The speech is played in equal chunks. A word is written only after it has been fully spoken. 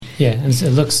Yeah, and it's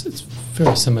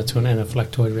very similar to an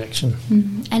anaphylactoid reaction.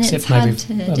 And it's hard to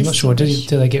distinguish. I'm not sure, do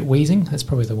they get wheezing? That's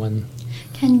probably the one.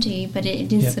 Can do, but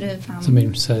it is sort of...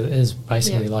 so it is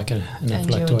basically like an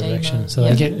anaphylactoid reaction. So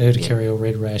they get urticaria or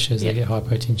red rashes, they get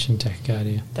hypotension,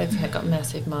 tachycardia. They've got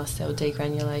massive mast cell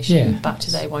degranulation, but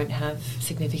they won't have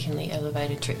significantly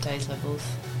elevated tryptase levels.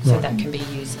 So that can be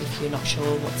used if you're not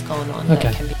sure what's going on. Okay.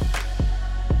 That can be.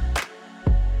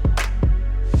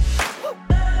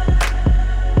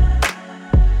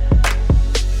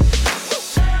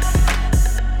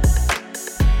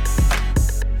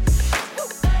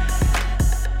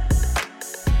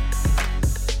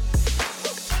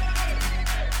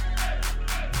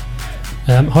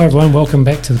 Hi everyone, welcome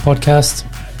back to the podcast.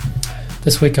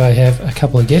 This week I have a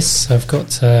couple of guests. I've got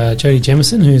Jodie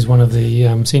Jamieson, who's one of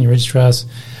the senior registrars,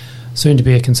 soon to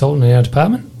be a consultant in our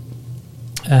department.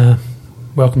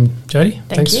 Welcome, Jodie.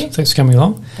 Thanks for coming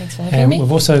along. Thanks for having me.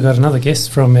 We've also got another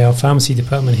guest from our pharmacy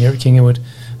department here at King Edward,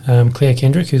 Claire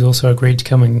Kendrick, who's also agreed to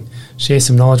come and share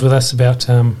some knowledge with us about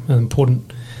an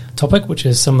important topic, which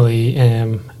is some of the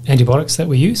antibiotics that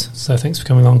we use. So thanks for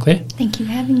coming along, Claire. Thank you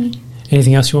for having me.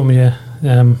 Anything else you want me to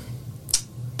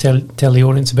tell the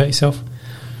audience about yourself?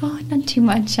 Oh, not too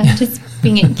much. I've just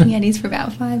been at King Eddie's for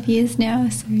about 5 years now,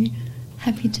 so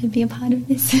happy to be a part of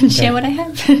this and share what I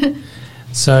have.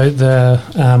 So the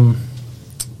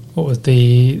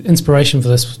inspiration for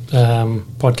this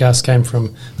podcast came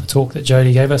from a talk that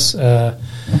Jodie gave us. It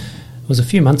was a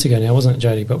few months ago now, wasn't it,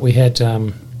 Jodie? But we had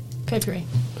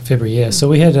February, yeah. So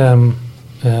we had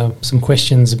some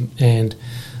questions and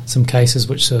some cases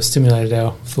which sort of stimulated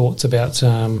our thoughts about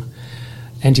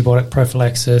antibiotic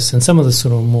prophylaxis and some of the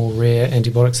sort of more rare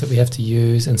antibiotics that we have to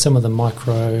use, and some of the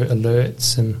micro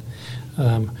alerts, and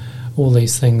all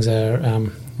these things are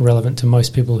relevant to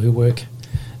most people who work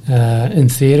in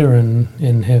theatre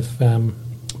and have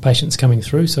patients coming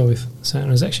through. So it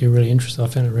was actually really interesting. I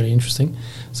found it really interesting.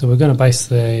 So we're going to base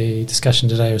the discussion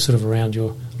today sort of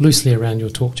loosely around your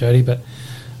talk, Jodie, but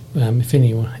if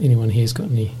anyone here's got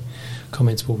any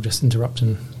comments, we'll just interrupt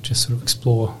and just sort of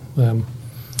explore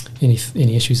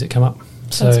any issues that come up.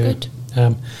 Sounds good.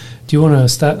 Do you want to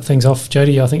start things off,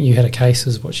 Jodie? I think you had a case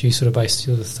as what you sort of based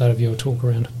the start of your talk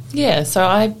around. Yeah, so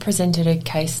I presented a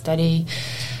case study.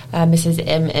 Mrs.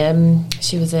 M.M.,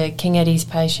 she was a King Eddie's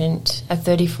patient, a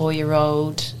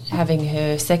 34-year-old, having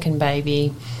her second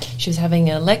baby. She was having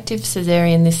an elective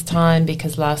caesarean this time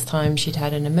because last time she'd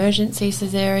had an emergency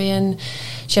caesarean.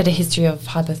 She had a history of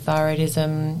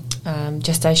hypothyroidism,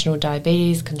 gestational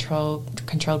diabetes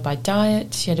controlled by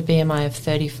diet. She had a BMI of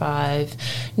 35,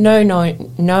 no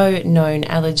known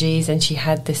allergies, and she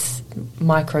had this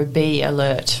micro B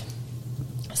alert.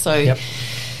 So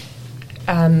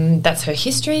that's her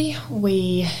history.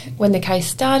 When the case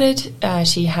started,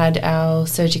 she had our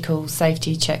surgical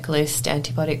safety checklist.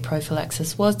 Antibiotic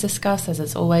prophylaxis was discussed, as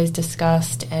it's always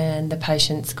discussed, and the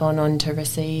patient's gone on to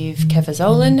receive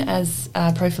cefazolin as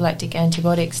prophylactic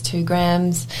antibiotics, 2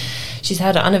 grams. She's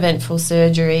had an uneventful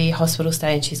surgery, hospital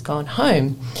stay, and she's gone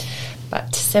home.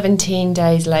 But 17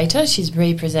 days later, she's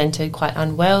re-presented quite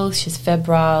unwell. She's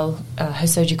febrile. Her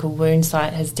surgical wound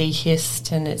site has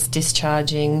dehisced and it's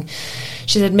discharging.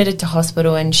 She's admitted to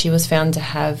hospital and she was found to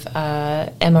have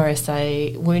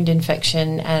MRSA wound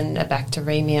infection and a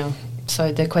bacteremia.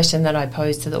 So the question that I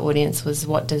posed to the audience was,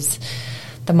 what does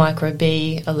the micro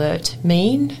B alert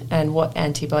mean, and what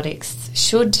antibiotics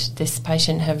should this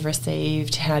patient have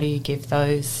received? How do you give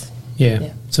those?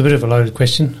 Yeah, it's a bit of a loaded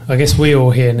question. I guess we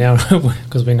all here now,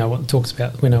 because we know what it talks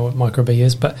about, we know what micro B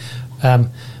is, but how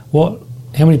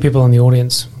many people in the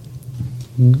audience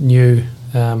knew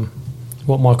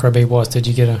what micro B was? Did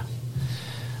you get a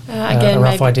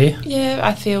rough idea? Yeah,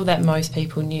 I feel that most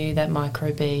people knew that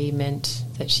micro B meant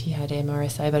that she had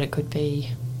MRSA, but it could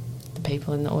be the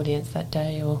people in the audience that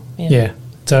day.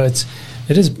 So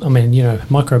it is, I mean,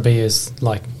 micro B is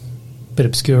like bit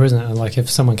obscure, isn't it? Like if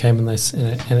someone came and it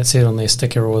said on their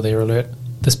sticker or their alert,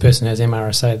 this person has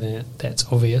MRSA, then that's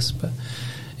obvious. But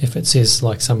if it says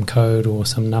like some code or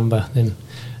some number, then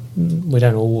we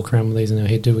don't all walk around with these in our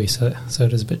head, do we? So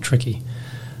it is a bit tricky.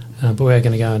 But we're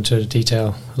going to go into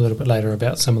detail a little bit later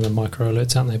about some of the micro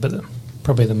alerts, aren't they? But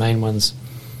probably the main ones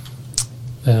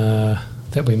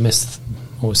that we missed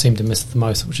or seem to miss the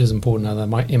most, which is important, are the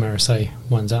MRSA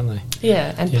ones, aren't they?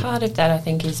 Yeah, and part of that I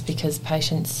think is because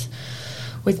patients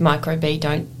with micro B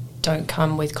don't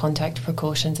come with contact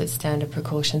precautions. It's standard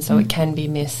precautions, so it can be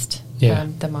missed,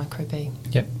 the micro B.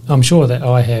 Yep. I'm sure that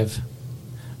I have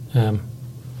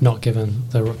not given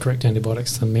the correct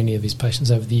antibiotics to many of these patients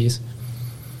over the years.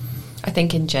 I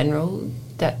think in general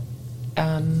that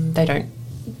they don't.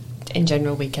 In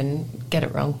general, we can get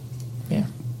it wrong. Yeah.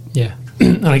 Yeah,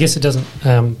 and I guess it doesn't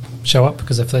show up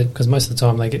because most of the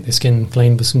time they get their skin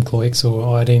cleaned with some Chlor-X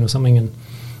or iodine or something, and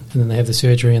then they have the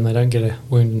surgery and they don't get a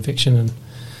wound infection,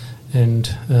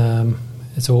 and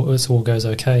it all goes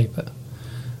okay.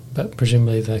 But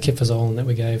presumably the Kefazole that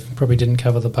we gave probably didn't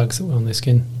cover the bugs that were on their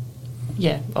skin.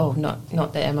 Yeah. Oh, not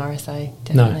the MRSA.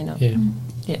 Definitely not. Yeah.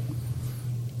 Yeah.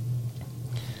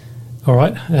 All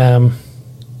right.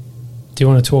 Do you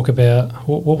want to talk about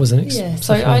what was the next? Yeah.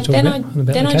 So I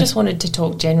just wanted to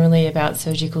talk generally about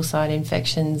surgical site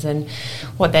infections and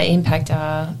what their impact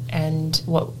are, and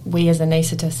what we as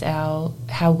anaesthetists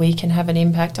how we can have an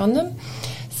impact on them.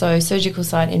 So surgical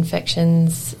site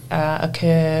infections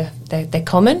occur. They're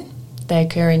common. They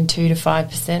occur in 2 to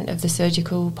 5% of the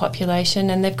surgical population,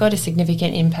 and they've got a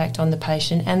significant impact on the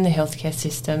patient and the healthcare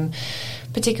system,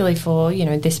 particularly for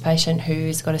this patient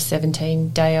who's got a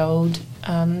 17-day-old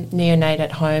neonate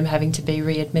at home having to be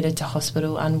readmitted to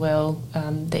hospital unwell.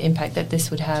 The impact that this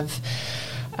would have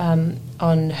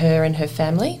on her and her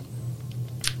family,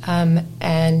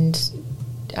 and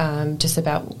just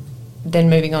about then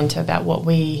moving on to about what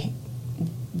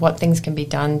things can be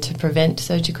done to prevent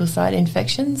surgical site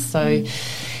infections. So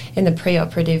in the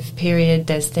preoperative period,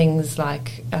 there's things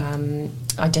like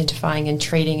identifying and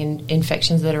treating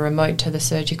infections that are remote to the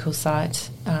surgical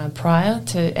site prior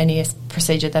to any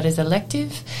procedure that is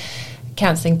elective,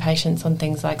 counselling patients on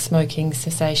things like smoking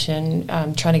cessation,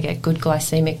 trying to get good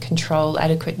glycemic control,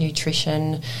 adequate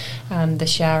nutrition, the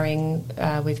showering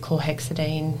with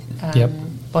chlorhexidine,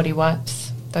 body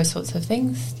wipes, those sorts of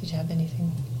things. Did you have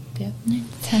anything? Yeah. No,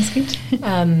 sounds good.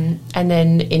 And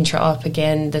then intra-op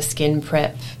again, the skin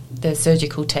prep, the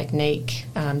surgical technique,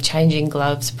 changing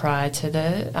gloves prior to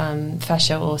the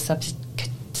fascia or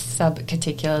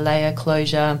subcuticular layer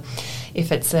closure.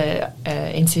 If it's a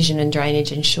incision and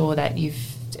drainage, ensure that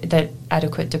that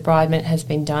adequate debridement has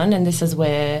been done, and this is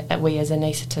where we as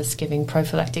anaesthetists giving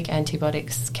prophylactic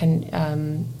antibiotics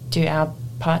can do our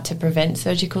part to prevent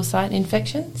surgical site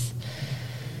infections.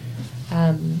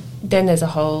 Then there's a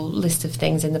whole list of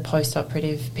things in the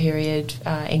post-operative period,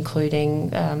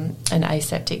 including an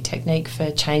aseptic technique for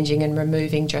changing and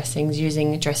removing dressings,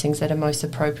 using dressings that are most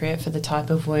appropriate for the type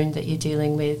of wound that you're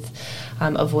dealing with,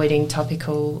 avoiding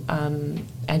topical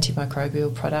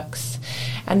antimicrobial products.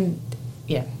 And,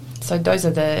 so those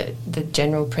are the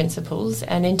general principles.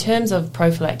 And in terms of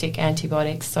prophylactic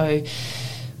antibiotics, so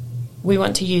we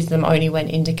want to use them only when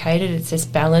indicated. It's this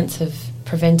balance of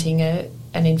preventing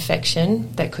an infection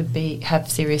that could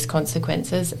have serious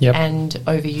consequences and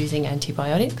overusing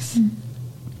antibiotics.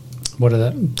 What are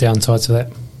the downsides of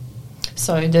that?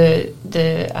 So the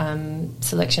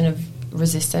selection of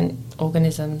resistant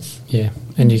organisms. Yeah,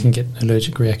 and you can get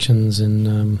allergic reactions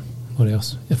and what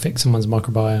else? Affect someone's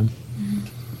microbiome.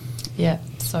 Yeah,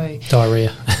 so...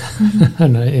 Diarrhoea. I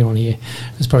don't know anyone here.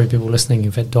 There's probably people listening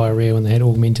who've had diarrhoea when they had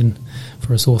Augmentin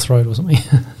for a sore throat or something.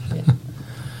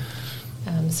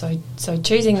 So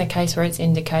choosing the case where it's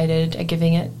indicated,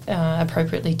 giving it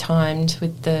appropriately timed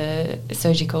with the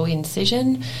surgical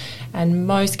incision, and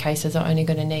most cases are only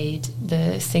going to need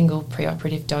the single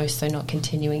preoperative dose, so not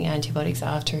continuing antibiotics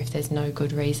after if there's no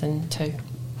good reason to.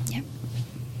 Yep.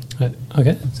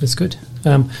 Okay, that's good.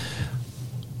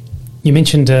 You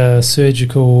mentioned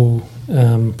surgical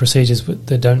procedures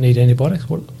that don't need antibiotics.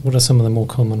 What are some of the more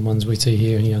common ones we see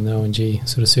here in the O&G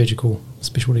sort of surgical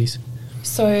specialties?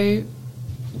 So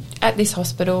at this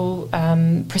hospital,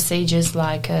 procedures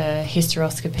like a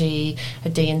hysteroscopy, a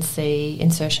DNC,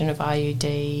 insertion of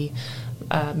IUD,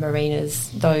 marinas,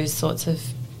 those sorts of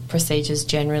procedures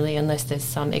generally, unless there's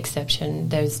some exception,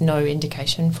 there's no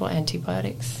indication for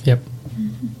antibiotics. Yep.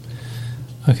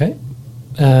 Okay.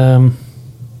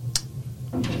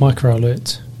 Micro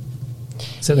alerts.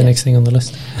 Is that the next thing on the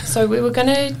list? So we were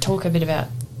going to talk a bit about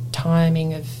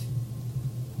timing of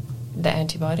the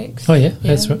antibiotics. Oh, yeah,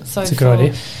 that's right. So that's a good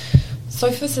idea.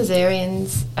 So for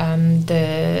caesareans,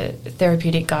 the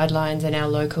therapeutic guidelines and our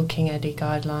local King Eddie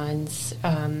guidelines,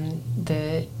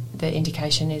 the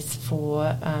indication is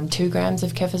for 2 grams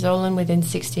of Kefazolin within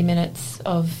 60 minutes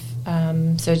of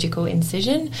surgical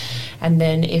incision. And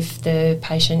then if the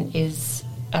patient is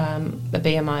a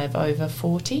BMI of over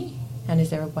 40 and is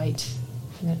there a weight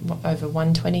over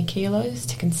 120 kilos,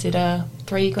 to consider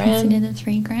 3 grams? Consider the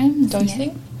 3 grams dosing.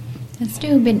 Yeah. It's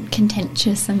still a bit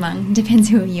contentious depends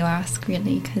who you ask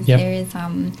really, because there is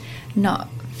not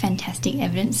fantastic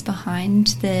evidence behind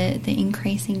the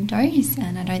increasing dose,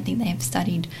 and I don't think they have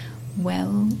studied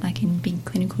well, like in big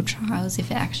clinical trials, if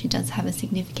it actually does have a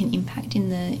significant impact in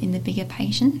the bigger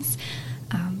patients.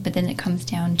 But then it comes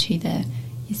down to the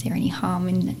is there any harm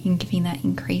in giving that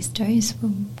increased dose?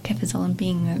 Well, cefazolin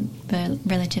being a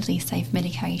relatively safe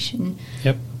medication,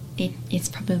 yep, it's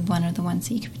probably one of the ones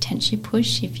that you could potentially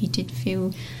push if you did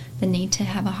feel the need to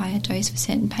have a higher dose for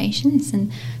certain patients.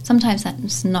 And sometimes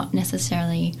that's not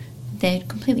necessarily, they're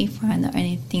completely fine. The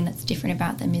only thing that's different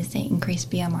about them is their increased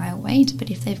BMI or weight,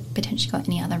 but if they've potentially got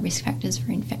any other risk factors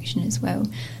for infection as well,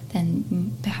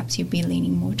 then perhaps you'd be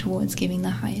leaning more towards giving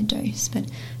the higher dose. But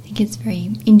I think it's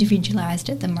very individualised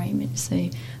at the moment, so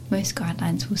most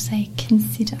guidelines will say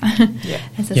consider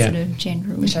as a sort of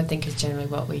general. Which I think is generally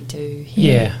what we do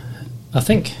here. Yeah, I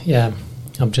think,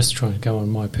 I'm just trying to go on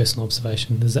my personal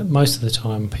observation, is that most of the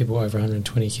time people over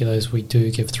 120 kilos, we do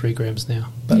give 3 grams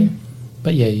now.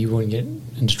 But you wouldn't get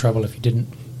into trouble if you didn't.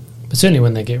 But certainly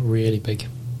when they get really big,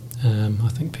 I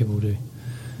think people do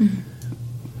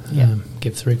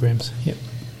give 3 grams. Yep.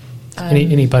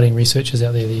 Any budding researchers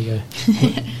out there you go.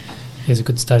 Here's a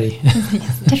good study.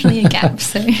 Definitely a gap,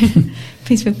 so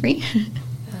please feel free.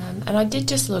 And I did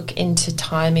just look into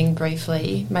timing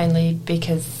briefly, mainly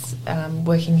because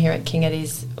working here at King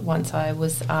Eddie's, once I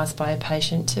was asked by a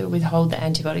patient to withhold the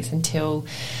antibiotics until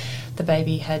her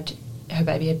baby had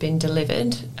been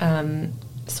delivered.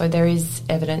 So there is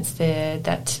evidence there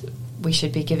that we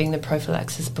should be giving the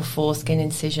prophylaxis before skin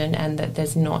incision, and that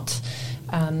there's not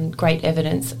great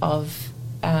evidence of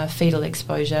fetal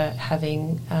exposure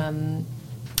having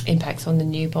impacts on the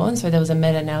newborn. So there was a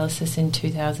meta-analysis in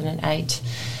 2008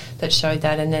 that showed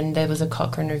that, and then there was a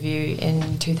Cochrane review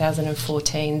in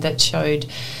 2014 that showed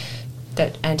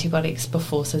that antibiotics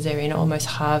before caesarean are almost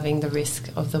halving the risk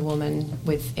of the woman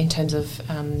in terms of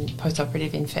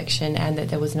post-operative infection, and that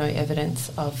there was no evidence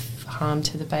of harm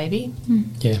to the baby.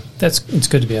 Yeah, it's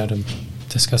good to be able to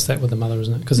discuss that with the mother,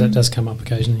 isn't it? Because that does come up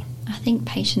occasionally. I think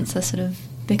patients are sort of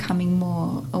becoming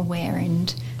more aware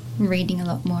and reading a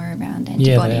lot more around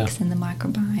antibiotics and the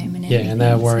microbiome and everything. Yeah, and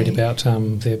they're worried about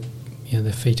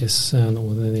their fetus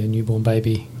or their newborn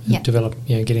baby develop,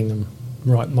 getting them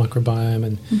right microbiome,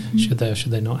 and should they or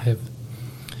should they not have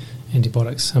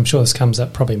antibiotics. I'm sure this comes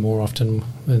up probably more often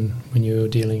when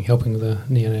you're helping the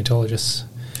neonatologists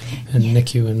and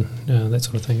NICU and that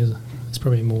sort of thing. It's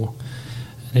probably more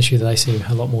an issue that they see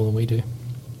a lot more than we do.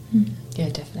 Yeah,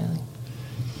 definitely.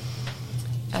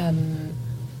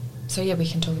 So we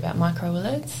can talk about micro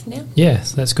alerts now.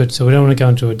 Yes, that's good. So we don't want to go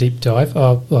into a deep dive.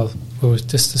 We were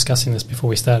just discussing this before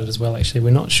we started as well. Actually,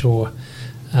 we're not sure.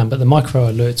 But the micro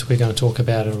alerts we're going to talk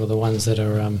about are the ones that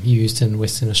are used in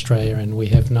Western Australia, and we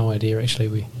have no idea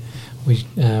actually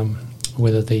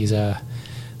whether these are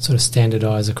sort of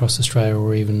standardised across Australia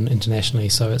or even internationally.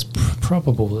 So it's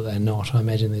probable that they're not. I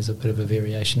imagine there's a bit of a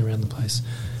variation around the place.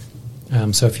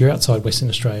 So if you're outside Western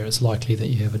Australia, it's likely that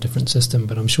you have a different system,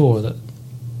 but I'm sure that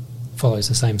follows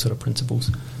the same sort of principles.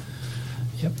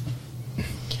 Yep.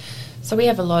 So we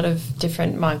have a lot of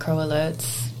different micro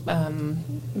alerts.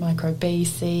 Micro B,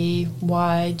 C,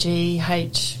 Y, G,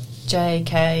 H, J,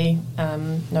 K.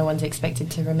 No one's expected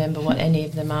to remember what any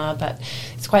of them are, but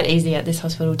it's quite easy at this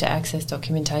hospital to access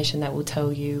documentation that will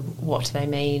tell you what they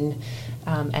mean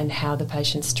and how the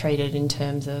patient's treated in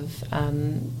terms of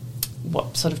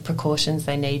what sort of precautions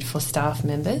they need for staff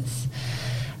members.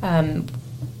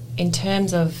 In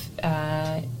terms of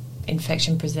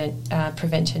infection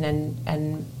prevention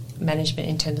and management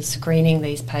in terms of screening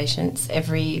these patients,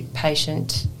 every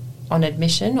patient on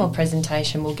admission or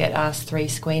presentation will get asked 3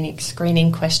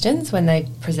 screening questions when they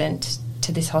present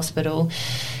to this hospital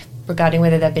regarding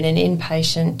whether they've been an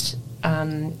inpatient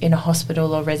in a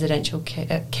hospital or residential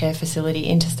care facility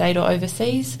interstate or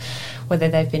overseas, whether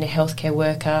they've been a healthcare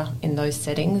worker in those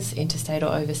settings, interstate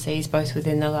or overseas, both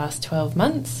within the last 12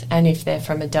 months, and if they're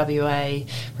from a WA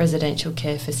residential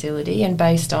care facility. And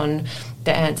based on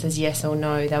the answers yes or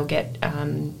no, they'll get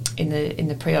in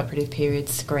the preoperative period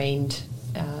screened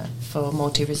for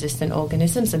multi-resistant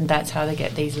organisms, and that's how they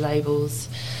get these labels.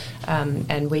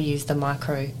 And we use the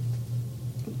micro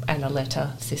and a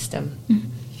letter system.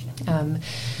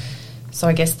 So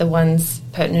I guess the ones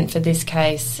pertinent for this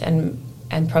case and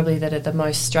probably that are the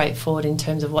most straightforward in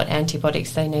terms of what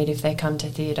antibiotics they need if they come to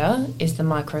theatre is the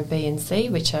micro B and C,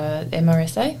 which are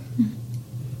MRSA.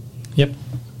 Yep.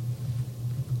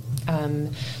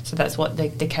 So that's what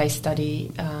the case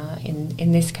study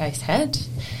in this case had.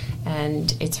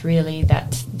 And it's really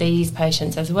that these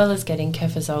patients, as well as getting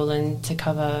cefazolin to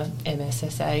cover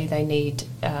MSSA, they need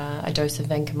a dose of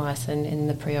vancomycin in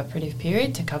the preoperative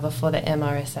period to cover for the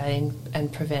MRSA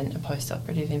and prevent a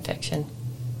post-operative infection.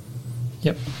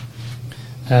 Yep.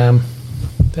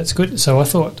 That's good. So I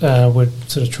thought we'd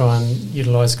sort of try and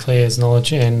utilise Claire's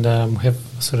knowledge and have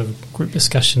a sort of group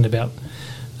discussion about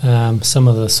some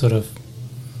of the sort of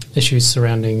issues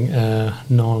surrounding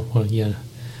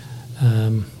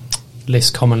less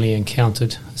commonly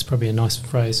encountered, it's probably a nice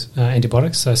phrase,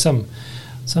 antibiotics. So some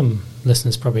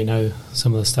listeners probably know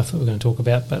some of the stuff that we're going to talk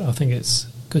about, but I think it's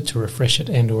good to refresh it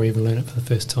and or even learn it for the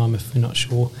first time if we're not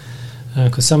sure,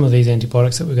 because some of these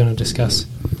antibiotics that we're going to discuss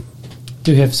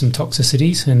do have some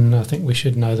toxicities, and I think we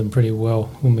should know them pretty well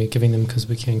when we're giving them, because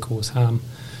we can cause harm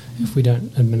if we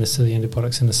don't administer the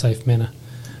antibiotics in a safe manner.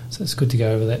 So it's good to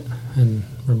go over that and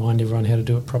remind everyone how to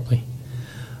do it properly.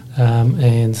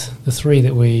 And the three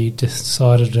that we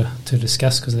decided to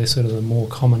discuss, because they're sort of the more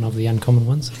common of the uncommon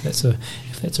ones, if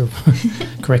that's a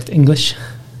correct English,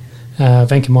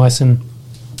 vancomycin,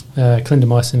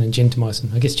 clindamycin and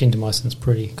gentamicin. I guess gentamicin is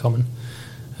pretty common,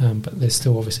 but there's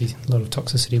still obviously a lot of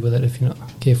toxicity with it if you're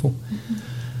not careful. Mm-hmm.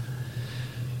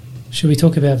 Should we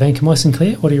talk about vancomycin,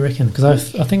 Claire? What do you reckon?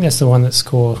 Because I think that's the one that's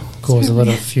caused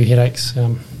a few headaches.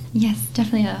 Yes,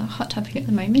 definitely a hot topic at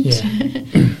the moment.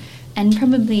 Yeah. And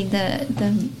probably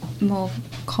the more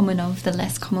common of the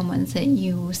less common ones that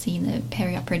you will see in the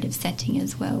perioperative setting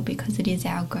as well, because it is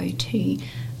our go-to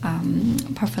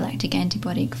prophylactic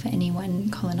antibiotic for anyone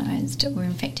colonised or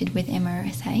infected with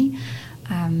MRSA.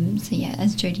 So yeah,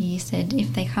 as Jodie said,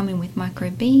 if they come in with micro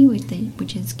B,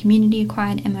 which is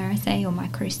community-acquired MRSA, or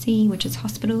micro C, which is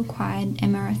hospital-acquired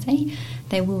MRSA,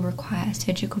 they will require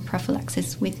surgical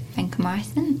prophylaxis with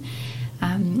vancomycin.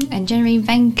 And generally,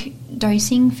 vanc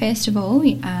dosing, first of all,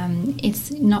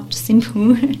 it's not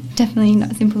simple, definitely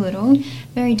not simple at all.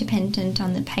 Very dependent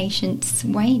on the patient's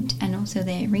weight and also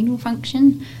their renal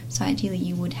function. So ideally,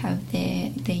 you would have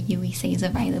their UECs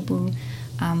available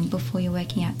before you're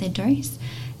working out their dose.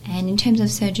 And in terms of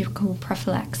surgical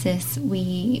prophylaxis,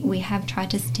 we have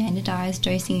tried to standardise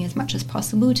dosing as much as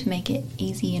possible to make it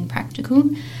easy and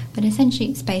practical. But essentially,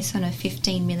 it's based on a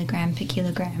 15 milligram per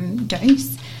kilogram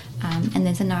dose. And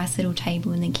there's a nice little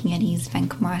table in the King Eddie's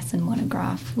vancomycin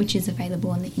monograph, which is available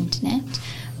on the internet,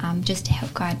 just to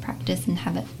help guide practice and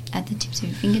have it at the tips of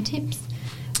your fingertips.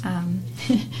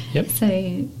 Yep.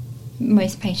 So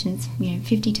most patients,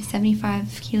 50 to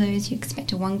 75 kilos, you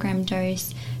expect a 1 gram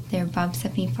dose. They're above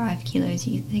 75 kilos,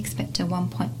 you expect a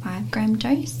 1.5 gram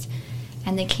dose.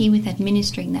 And the key with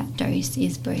administering that dose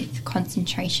is both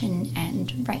concentration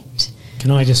and rate.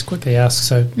 Can I just quickly ask,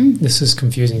 so this is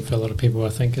confusing for a lot of people, I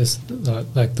think, is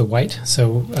like the weight.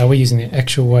 So are we using the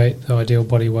actual weight, the ideal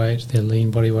body weight, the lean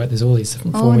body weight? There's all these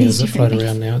different formulas that float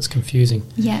around now. It's confusing.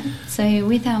 Yeah, so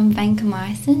with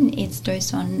vancomycin, it's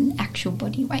dosed on actual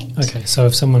body weight. Okay, so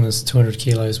if someone is 200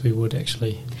 kilos, we would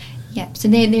actually... Yeah, so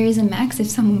there is a max. If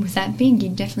someone was that big,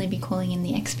 you'd definitely be calling in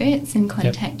the experts and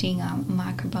contacting a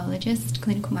microbiologist,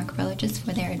 clinical microbiologist,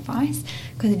 for their advice,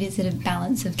 because it is at a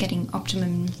balance of getting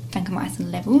optimum vancomycin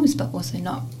levels but also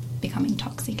not becoming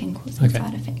toxic and causing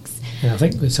side effects. Yeah, I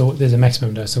think so. There's a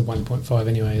maximum dose of 1.5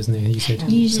 anyway, isn't there? You said.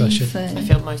 Usually I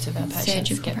feel most of our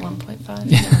patients get 1.5.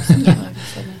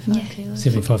 Yeah.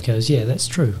 75 kilos. Yeah, that's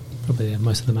true. Probably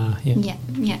most of them are. Yeah.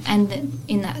 And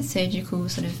in that surgical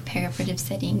sort of perioperative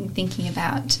setting, thinking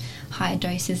about higher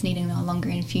doses needing a longer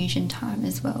infusion time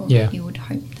as well. Yeah. You would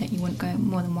hope that you wouldn't go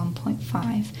more than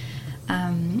 1.5.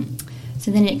 So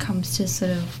then it comes to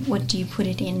sort of what do you put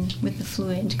it in with the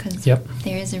fluid, because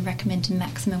there is a recommended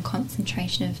maximum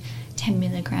concentration of 10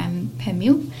 milligram per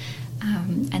mil,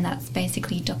 and that's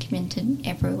basically documented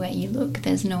everywhere you look.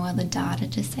 There's no other data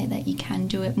to say that you can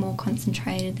do it more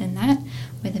concentrated than that.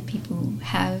 Whether people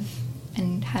have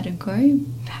and had a go,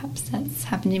 perhaps that's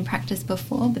happened in practice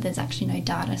before, but there's actually no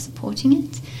data supporting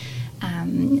it.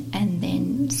 And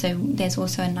then so there's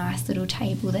also a nice little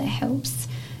table that helps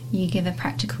you give a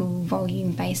practical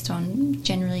volume based on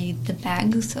generally the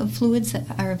bags of fluids that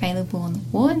are available on the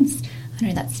wards. I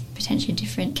know that's potentially a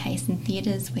different case in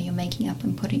theatres where you're making up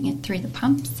and putting it through the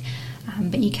pumps,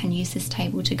 but you can use this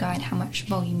table to guide how much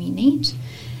volume you need.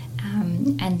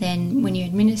 And then when you're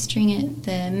administering it,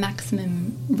 the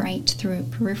maximum rate through a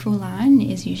peripheral line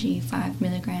is usually 5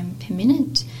 milligram per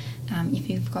minute. If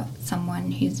you've got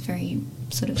someone who's very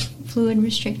sort of fluid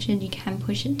restricted, you can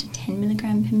push it to 10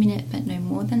 milligram per minute, but no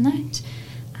more than that.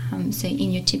 So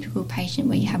in your typical patient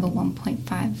where you have a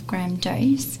 1.5 gram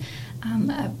dose,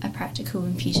 a practical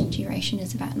infusion duration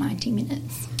is about 90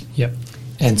 minutes. Yep.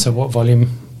 And so what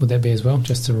volume would that be as well,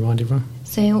 just to remind everyone?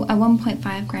 So a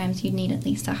 1.5 grams, you'd need at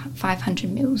least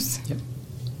 500 mils. Yep.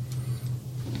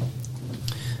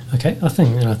 Okay, I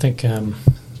think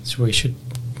so we should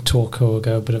talk or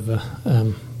go a bit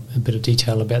of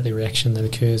detail about the reaction that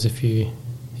occurs if you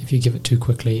give it too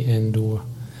quickly and or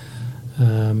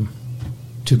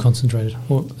too concentrated.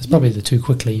 Well, it's probably the too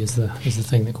quickly is the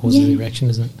thing that causes the reaction,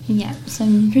 isn't it? Yeah. So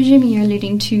I'm presuming you're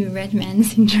alluding to red man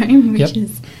syndrome, which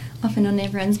is often on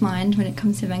everyone's mind when it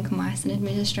comes to vancomycin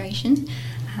administration.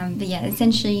 But yeah,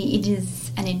 essentially it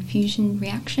is an infusion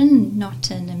reaction, not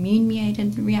an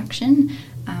immune-mediated reaction.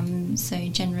 So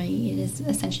generally it is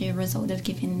essentially a result of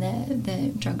giving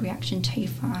the drug reaction too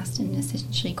fast and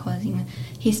essentially causing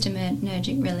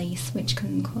histaminergic release, which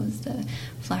can cause the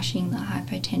flushing, the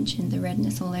hypotension, the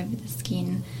redness all over the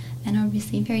skin, and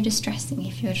obviously very distressing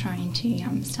if you're trying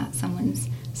to start someone's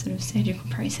sort of surgical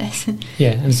process.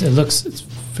 Yeah, and it's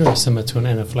very similar to an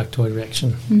anaphylactoid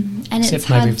reaction. And it's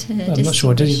hard to distinguish. I'm not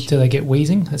sure, do they get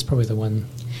wheezing? That's probably the one.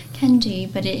 Can do,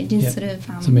 but it is sort of...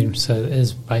 so it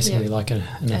is basically like an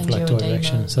anaphylactoid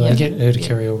reaction. So they get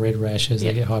urticaria or red rashes,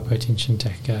 they get hypotension,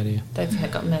 tachycardia.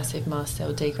 They've got massive mast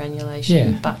cell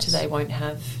degranulation, but they won't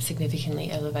have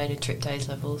significantly elevated tryptase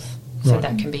levels. So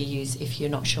that can be used, if you're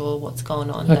not sure what's going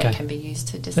on, that can be used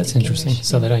to distinguish. That's interesting.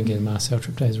 So they don't get a mast cell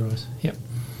tryptase rise. Yep.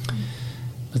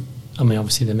 But, I mean,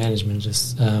 obviously the management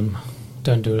is...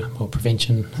 don't do it, or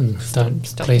prevention, and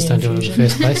please don't do it in the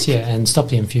first place. Yeah, and stop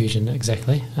the infusion,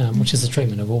 exactly, which is the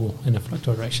treatment of all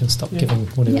anaphylactoid reactions. Stop giving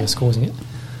whatever is causing it,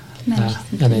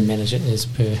 and then manage it as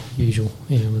per usual,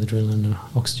 with adrenaline and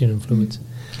oxygen and fluids.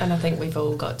 And I think we've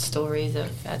all got stories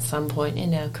of at some point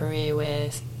in our career where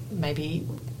maybe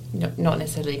not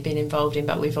necessarily been involved in,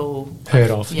 but we've all heard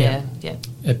of.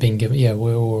 It being given. Yeah,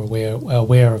 we're all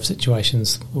aware of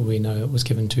situations where we know it was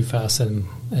given too fast, and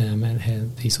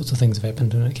these sorts of things have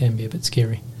happened, and it can be a bit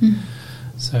scary.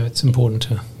 So it's important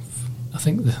to. I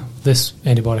think this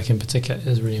antibiotic in particular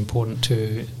is really important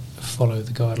to follow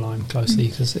the guideline closely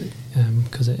because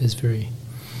it is very.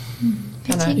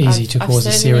 Easy to cause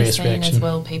a serious reaction. As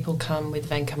well, people come with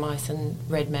vancomycin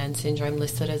red man syndrome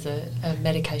listed as a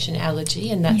medication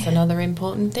allergy, and that's another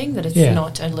important thing, that it's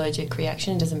not an allergic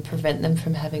reaction. It doesn't prevent them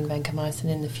from having vancomycin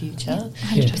in the future.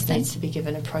 It just needs to be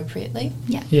given appropriately.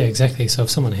 Yeah, exactly. So if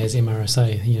someone has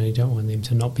MRSA, you don't want them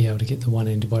to not be able to get the one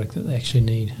antibiotic that they actually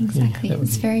need. Exactly.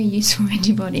 It's very useful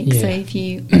antibiotic. So if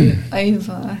you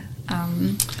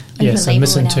so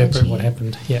misinterpret what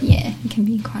happened. It can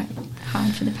be quite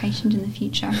hard for the patient in the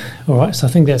future. All right, so I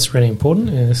think that's really important,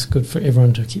 and it's good for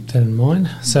everyone to keep that in mind.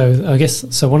 So I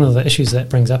guess one of the issues that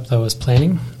brings up though is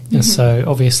planning. And so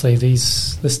obviously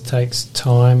this takes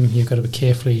time. You've got to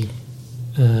carefully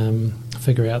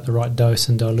figure out the right dose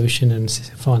and dilution and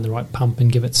find the right pump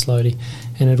and give it slowly.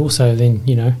 And it also then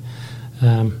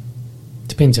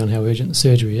depends on how urgent the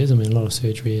surgery is. I mean, a lot of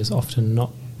surgery is often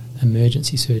not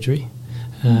emergency surgery.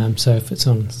 So if it's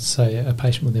on, say, a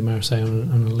patient with MRSA on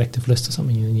an elective list or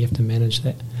something, then you have to manage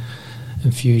that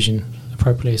infusion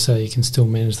appropriately so you can still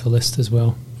manage the list as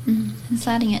well. And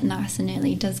starting it nice and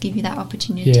early does give you that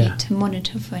opportunity to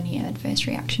monitor for any adverse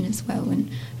reaction as well and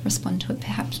respond to it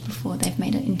perhaps before they've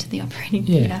made it into the operating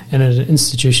theatre. And at an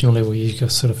institutional level you've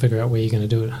got to sort of figure out where you're going to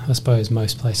do it. I suppose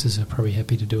most places are probably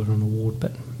happy to do it on a ward,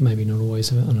 but maybe not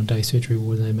always on a day surgery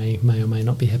ward. They may or may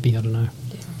not be happy, I don't know.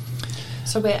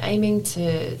 So we're aiming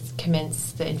to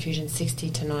commence the infusion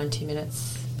 60 to 90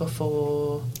 minutes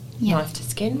before knife to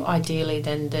skin. Ideally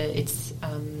then it's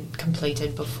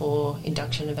completed before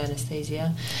induction of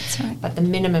anaesthesia. That's right. But the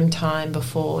minimum time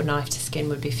before knife to skin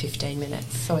would be 15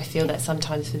 minutes. So I feel that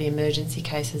sometimes for the emergency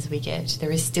cases we get,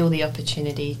 there is still the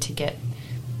opportunity to get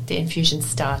the infusion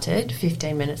started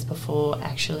 15 minutes before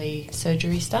actually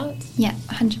surgery starts. Yeah,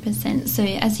 100%. So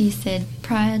as you said,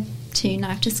 prior to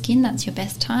knife to skin, that's your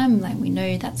best time. Like we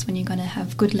know that's when you're going to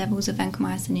have good levels of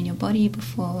vancomycin in your body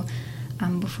before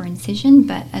incision,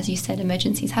 but as you said,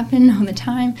 emergencies happen all the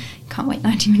time. You can't wait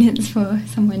 90 minutes for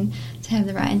someone to have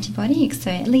the right antibiotic,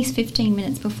 so at least 15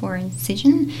 minutes before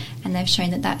incision, and they've shown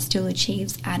that still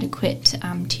achieves adequate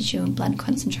tissue and blood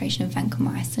concentration of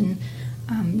vancomycin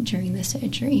during the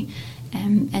surgery.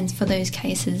 And for those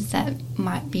cases that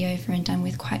might be over and done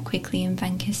with quite quickly and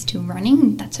vanc is still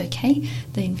running, that's okay.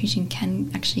 The infusion can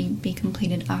actually be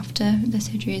completed after the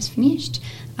surgery is finished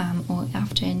or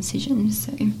after incision,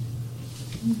 so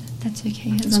that's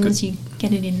okay as long as you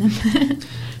get it in them.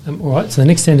 All right, so the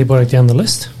next antibiotic down the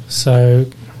list. So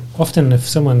often if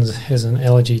someone has an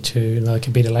allergy to like a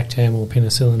beta-lactam or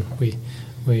penicillin, we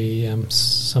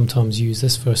sometimes use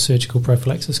this for surgical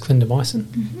prophylaxis, clindamycin.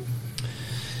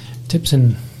 Tips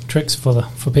and tricks for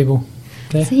people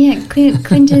there? So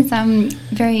Clint is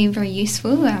very, very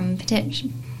useful,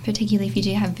 particularly if you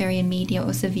do have very immediate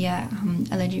or severe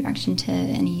allergic reaction to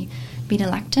any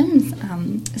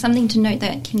beta-lactams. Something to note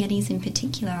that King Eddie's in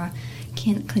particular,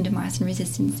 clindamycin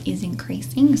resistance is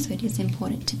increasing, so it is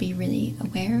important to be really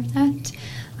aware of that.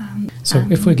 So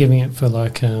if we're giving it for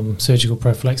like surgical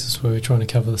prophylaxis where we're trying to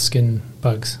cover the skin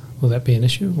bugs, will that be an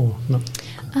issue or not?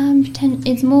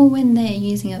 It's more when they're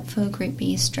using it for Group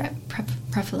B strep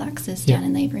prophylaxis down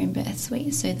in labour and birth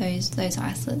suite, so those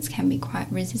isolates can be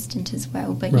quite resistant as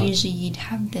well, but usually you'd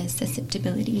have the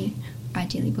susceptibility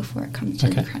ideally before it comes to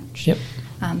the crunch.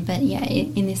 But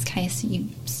in this case you've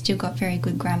still got very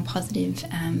good gram-positive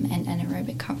and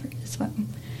anaerobic cover as well.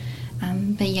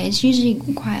 But it's usually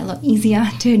quite a lot easier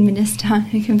to administer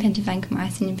compared to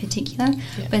vancomycin in particular,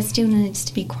 but it still needs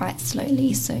to be quite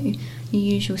slowly. So your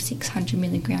usual 600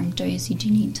 milligram dose, you do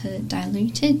need to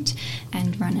dilute it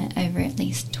and run it over at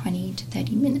least 20 to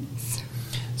 30 minutes.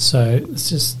 So let's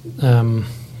just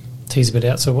tease a bit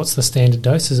out. So what's the standard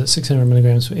dose? Is it 600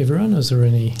 milligrams for everyone, or is there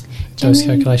any dose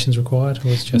calculations required, or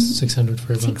is it just 600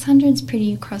 for everyone? 600 is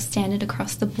pretty standard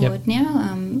across the board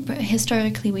now, but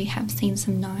historically we have seen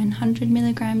some 900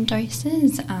 milligram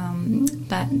doses,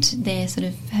 but they sort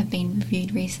of have been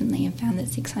reviewed recently and found that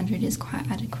 600 is quite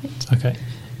adequate. Okay.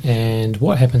 And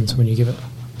what happens when you give it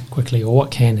quickly, or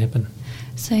what can happen?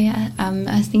 So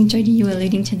I think, Jodie, you were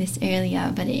alluding to this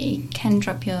earlier, but it can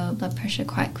drop your blood pressure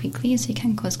quite quickly, so it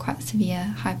can cause quite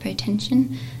severe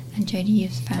hypotension. And Jodie,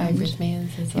 you've found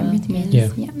arrhythmias as well.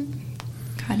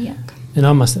 Cardiac. And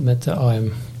I must admit that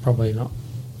I'm probably not.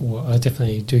 Well, I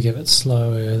definitely do give it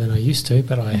slower than I used to,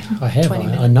 but I have.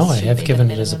 I know I have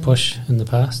given it as a push in the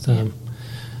past, and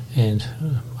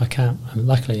I can't.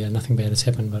 Luckily, nothing bad has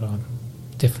happened, but I'm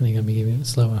definitely going to be giving it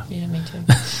slower. Yeah, me too.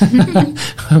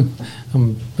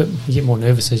 But you get more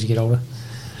nervous as you get older.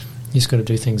 You just got to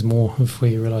do things more before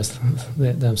you realise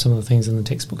that some of the things in the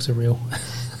textbooks are real.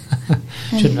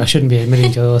 I shouldn't be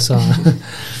admitting to this.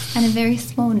 And a very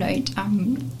small note,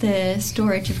 the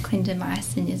storage of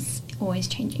clindamycin is always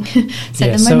changing. So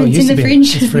at the moment it's in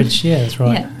the fridge. Yeah, that's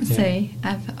right. So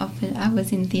I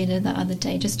was in theatre the other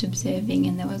day just observing,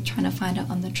 and they were trying to find it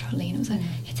on the trolley, and it was like,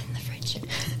 it's in the fridge.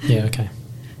 Yeah, okay.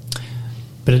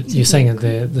 But you're saying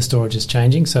that the storage is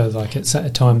changing, so like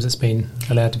at times it's been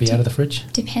allowed to be out of the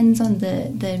fridge? Depends on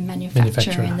the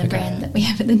manufacturer and the brand that we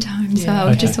have at the time. So I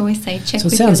would just always say check with your local.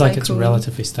 So it sounds like it's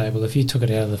relatively stable. If you took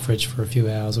it out of the fridge for a few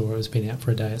hours, or it's been out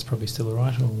for a day, it's probably still all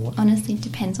right, or what? Honestly, it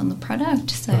depends on the product.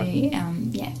 So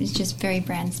it's just very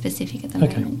brand specific at the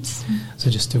moment. So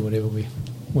just do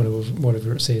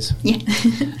whatever it says.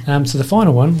 Yeah. So the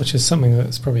final one, which is something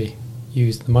that's probably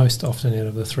used the most often out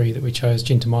of the three that we chose,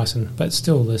 gentamicin, but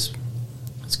still it's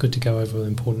good to go over the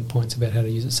important points about how to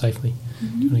use it safely. Do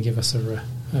you want to give us a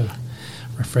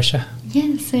refresher?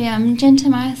 Yeah, so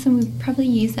gentamicin, we probably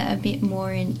use that a bit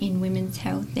more in women's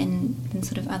health than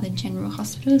sort of other general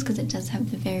hospitals, because it does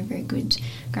have the very, very good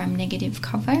gram-negative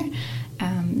cover.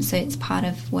 So it's part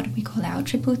of what we call our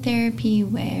triple therapy,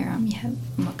 where you have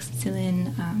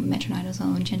amoxicillin,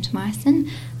 metronidazole and gentamicin.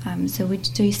 So we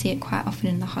do see it quite often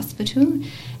in the hospital.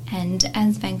 And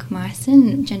as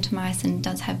vancomycin, gentamicin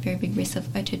does have very big risks of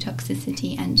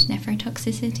ototoxicity and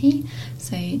nephrotoxicity.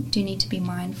 So do need to be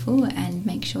mindful and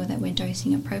make sure that we're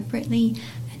dosing appropriately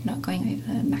and not going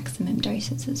over maximum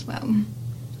doses as well.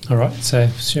 All right. So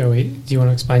do you want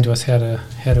to explain to us how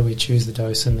do we choose the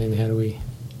dose, and then how do we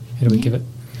give it?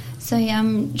 So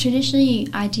traditionally,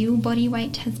 ideal body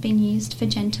weight has been used for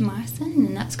gentamicin,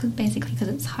 and that's basically because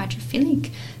it's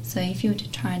hydrophilic. So if you were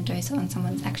to try and dose it on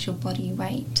someone's actual body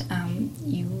weight,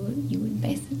 you would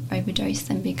basically overdose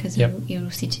them, because it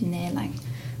will sit in there like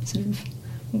sort of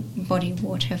body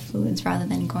water fluids rather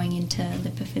than going into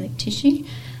lipophilic tissue.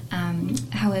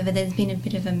 However, there's been a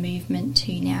bit of a movement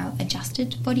to now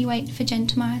adjusted body weight for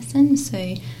gentamicin.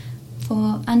 So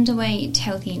for underweight,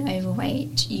 healthy and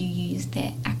overweight, you use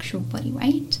their actual body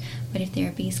weight, but if they're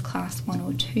obese class 1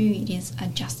 or 2, it is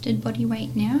adjusted body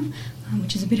weight now,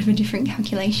 which is a bit of a different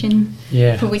calculation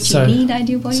for which you need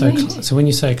ideal body weight. So when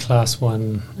you say class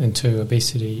 1 and 2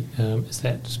 obesity, is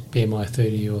that BMI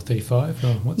 30 or 35?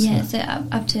 Or what's that? So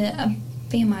up to a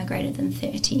BMI greater than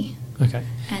 30. Okay.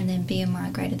 And then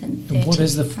BMI greater than 35.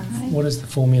 What is the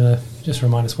formula? Just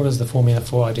remind us, what is the formula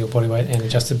for ideal body weight and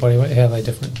adjusted body weight? How are they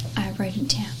different? I wrote it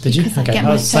down. Did you? Okay.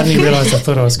 I suddenly realised I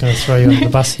thought I was going to throw you under the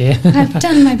bus here. I've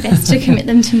done my best to commit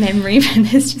them to memory, but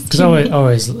there's just... Because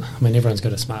everyone's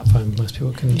got a smartphone. Most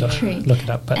people can look it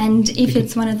up. But and if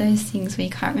it's one of those things where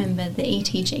you can't remember, the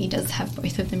ETG does have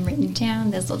both of them written down.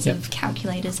 There's lots of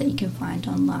calculators that you can find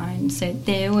online, so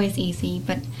they're always easy.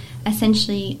 But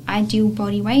essentially, ideal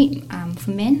body weight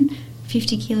for men,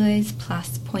 50 kilos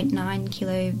plus 0.9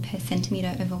 kilo per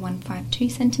centimetre over 152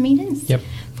 centimetres. Yep.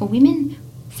 For women,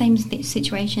 same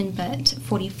situation, but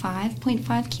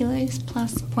 45.5 kilos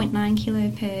plus 0.9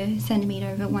 kilo per centimetre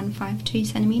over 152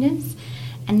 centimetres.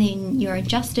 And then your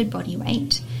adjusted body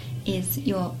weight is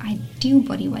your ideal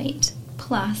body weight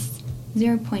plus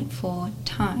 0.4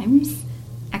 times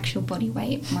actual body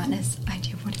weight minus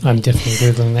ideal body weight. I'm definitely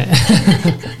Googling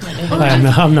that.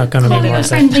 I'm not going to memorise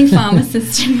that. A friendly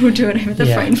pharmacist will do it over the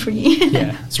phone for you.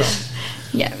 Yeah, that's right.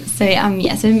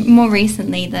 Yeah, so more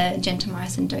recently the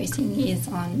gentamicin dosing is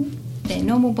on their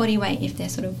normal body weight if they're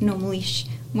sort of normal-ish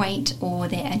weight, or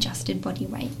their adjusted body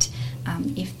weight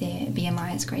if their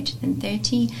BMI is greater than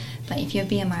 30. But if your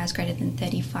BMI is greater than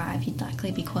 35, you'd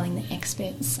likely be calling the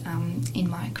experts in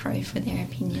micro for their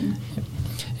opinion. Yep.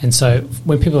 And so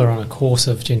when people are on a course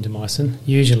of gentamicin,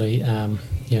 usually,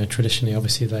 traditionally,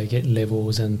 obviously they get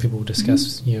levels and people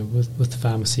discuss, with the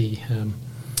pharmacy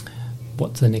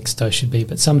what the next dose should be.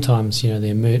 But sometimes,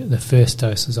 the first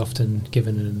dose is often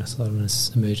given in an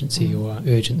emergency or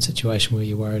urgent situation where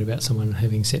you're worried about someone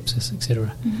having sepsis,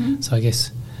 etc. So I guess,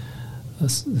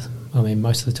 most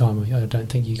of the time, I don't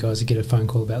think you guys would get a phone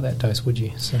call about that dose, would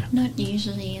you? So, not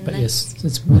usually. But yes,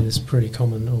 it's pretty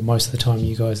common, or most of the time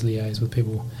you guys liaise with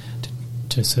people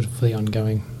to sort of for the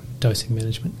ongoing dosing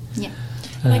management. Yeah.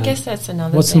 I guess that's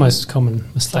another What's thing. the most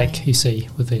common mistake you see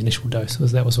with the initial dose?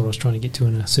 That was what I was trying to get to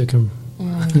in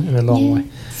a long way.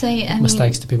 So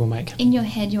mistakes do people make? In your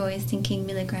head, you're always thinking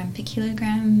milligram per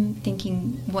kilogram,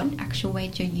 thinking what actual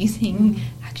weight you're using,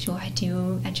 actual,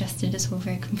 ideal, adjusted is all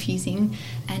very confusing,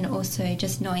 and also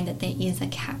just knowing that there is a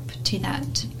cap to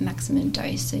that maximum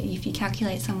dose. So if you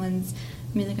calculate someone's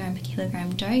milligram per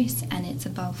kilogram dose and it's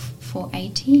above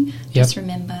 480, just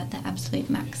remember the absolute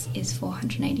max is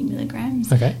 480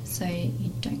 milligrams. Okay. So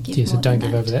you don't give so don't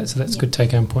give over that. So that's a good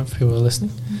take-home point for people who are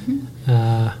listening.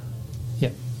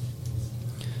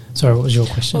 Sorry, what was your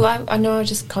question? Well, I know I was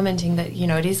just commenting that,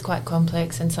 it is quite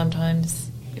complex, and sometimes,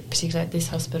 particularly at this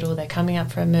hospital, they're coming up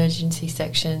for emergency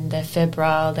section, they're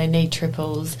febrile, they need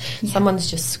triples. Yeah. Someone's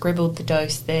just scribbled the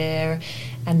dose there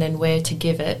and then where to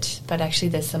give it, but actually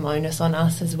there's some onus on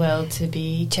us as well to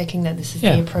be checking that this is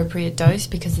the appropriate dose,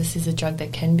 because this is a drug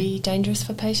that can be dangerous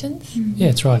for patients. Yeah,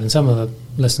 that's right. And some of the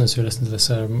listeners who listen to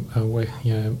this are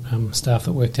staff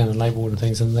that work down in labour ward and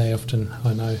things, and they often,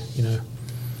 I know,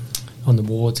 on the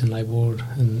wards and labour ward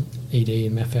and ED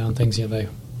and MAFAO and things,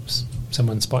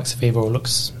 someone spikes a fever or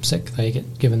looks sick, they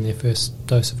get given their first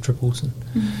dose of triples, and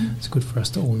it's good for us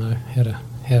to all know how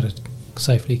to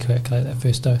safely calculate that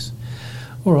first dose.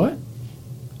 All right.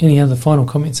 Any other final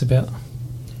comments about?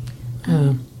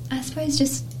 I suppose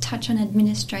just touch on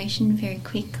administration very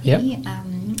quickly. Yep.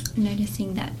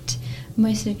 Noticing that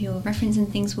most of your reference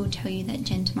and things will tell you that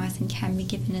gentamicin can be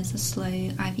given as a slow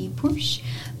IV push,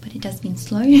 but it does mean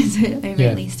slow, so over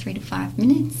at least 3 to 5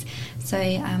 minutes. So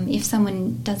if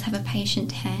someone does have a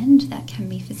patient hand, that can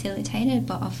be facilitated,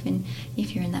 but often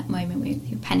if you're in that moment where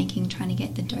you're panicking trying to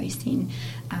get the dose in,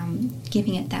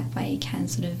 giving it that way can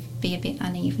sort of be a bit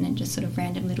uneven and just sort of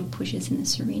random little pushes in the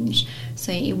syringe.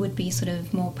 So it would be sort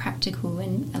of more practical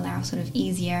and allow sort of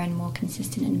easier and more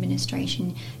consistent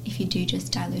administration if you do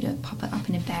just dilute it, pop it up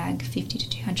in a bag, 50 to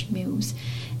 200 mils,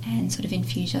 and sort of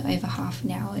infuse it over half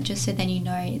an hour, just so then you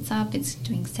know it's up, it's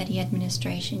doing steady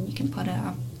administration, you can put it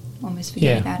up, almost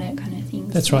forget about it kind of thing.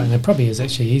 That's right, and it probably is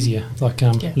actually easier,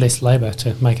 less labour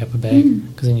to make up a bag,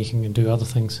 because then you can do other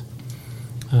things.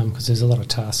 Because there's a lot of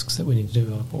tasks that we need to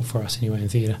do, or for us anyway, in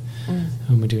theatre.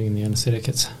 When we're doing the anaesthetic,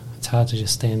 it's hard to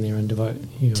just stand there and devote.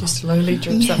 To slowly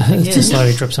drip something in. To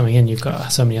slowly drip something in. You've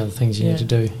got so many other things you need to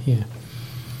do. Yeah,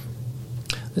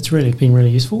 it's really been really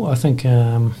useful. I think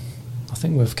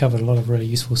we've covered a lot of really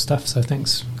useful stuff. So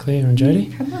thanks, Claire and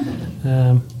Jodie.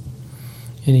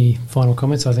 Any final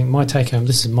comments? I think my take home.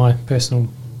 This is my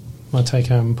take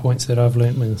home points that I've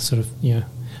learnt when sort of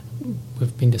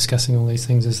we've been discussing all these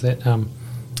things, is that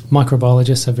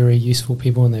microbiologists are very useful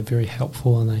people, and they're very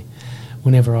helpful, and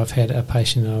whenever I've had a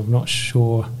patient and I'm not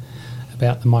sure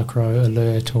about the micro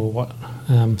alert or what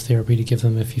therapy to give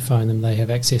them, if you phone them, they have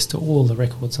access to all the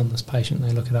records on this patient.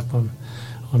 They look it up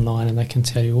online, and they can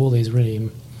tell you all these really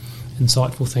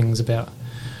insightful things about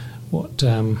what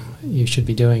you should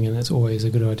be doing, and it's always a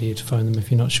good idea to phone them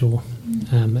if you're not sure.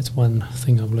 That's one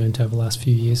thing I've learned over the last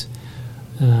few years.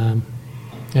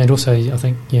 And also, I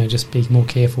think, just be more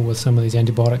careful with some of these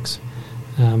antibiotics.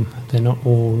 They're not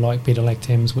all like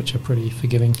beta-lactams, which are pretty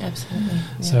forgiving. Absolutely.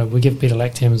 Yeah. So we give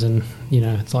beta-lactams, and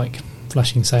it's like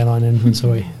flushing saline in and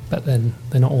soy, but then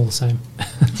they're not all the same.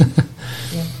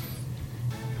 Yeah.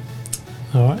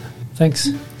 All right. Thanks.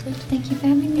 Good. Thank you for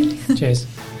having me. Cheers.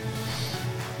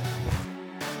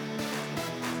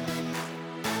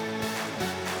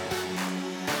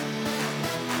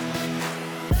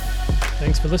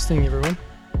 Thanks for listening, everyone.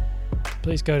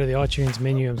 Please go to the iTunes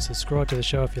menu and subscribe to the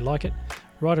show if you like it.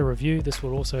 Write a review. This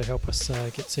will also help us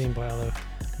get seen by other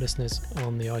listeners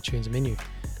on the iTunes menu.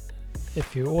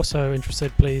 If you're also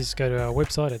interested, please go to our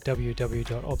website at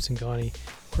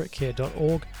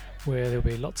www.obsandgynaecritcare.org, where there'll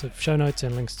be lots of show notes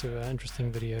and links to interesting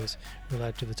videos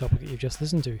related to the topic that you've just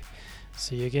listened to.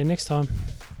 See you again next time.